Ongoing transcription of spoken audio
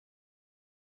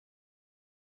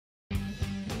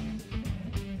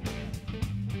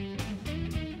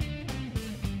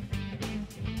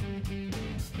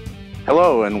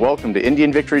Hello and welcome to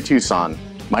Indian Victory Tucson.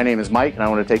 My name is Mike and I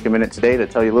want to take a minute today to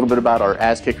tell you a little bit about our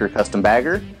Azzkikr Custom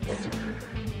bagger.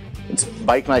 It's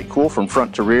bike night cool from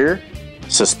front to rear.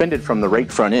 Suspended from the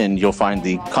rake front end, you'll find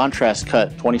the contrast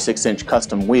cut 26-inch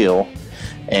custom wheel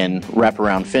and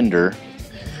wraparound fender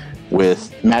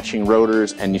with matching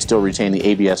rotors, and you still retain the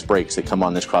ABS brakes that come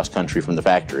on this cross country from the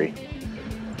factory.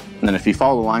 And then if you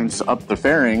follow the lines up the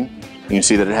fairing, you can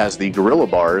see that it has the Gorilla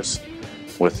bars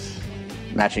with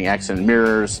matching accent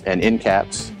mirrors and end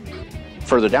caps.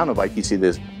 Further down the bike you see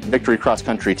this Victory cross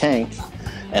country tank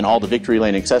and all the Victory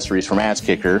Lane accessories from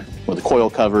Azzkikr with the coil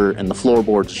cover and the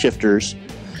floorboard shifters,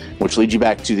 which lead you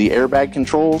back to the airbag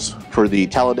controls for the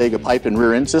Talladega pipe and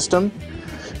rear end system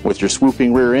with your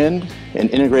swooping rear end and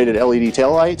integrated LED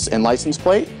taillights and license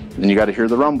plate. And you got to hear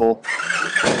the rumble.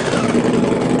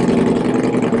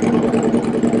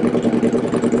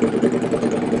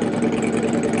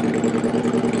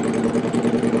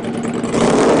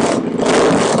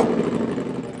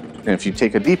 And if you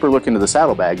take a deeper look into the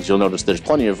saddlebags, you'll notice there's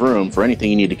plenty of room for anything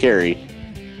you need to carry.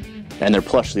 And they're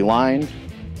plushly lined,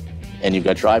 and you've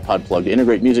got your iPod plug to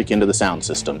integrate music into the sound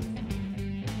system.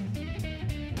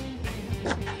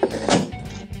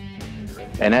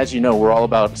 And as you know, we're all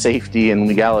about safety and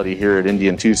legality here at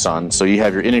Indian Tucson, so you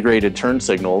have your integrated turn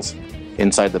signals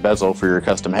inside the bezel for your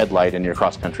custom headlight and your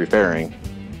cross-country fairing.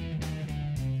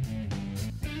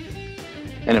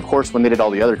 And of course, when they did all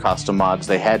the other custom mods,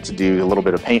 they had to do a little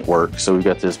bit of paint work, so we've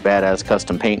got this badass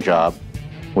custom paint job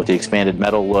with the expanded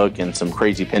metal look and some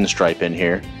crazy pinstripe in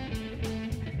here.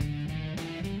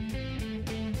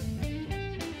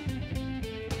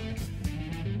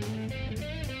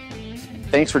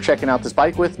 Thanks for checking out this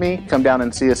bike with me. Come down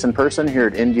and see us in person here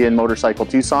at Indian Motorcycle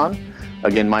Tucson.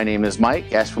 Again, my name is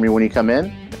Mike. Ask for me when you come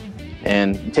in,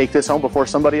 and take this home before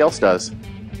somebody else does.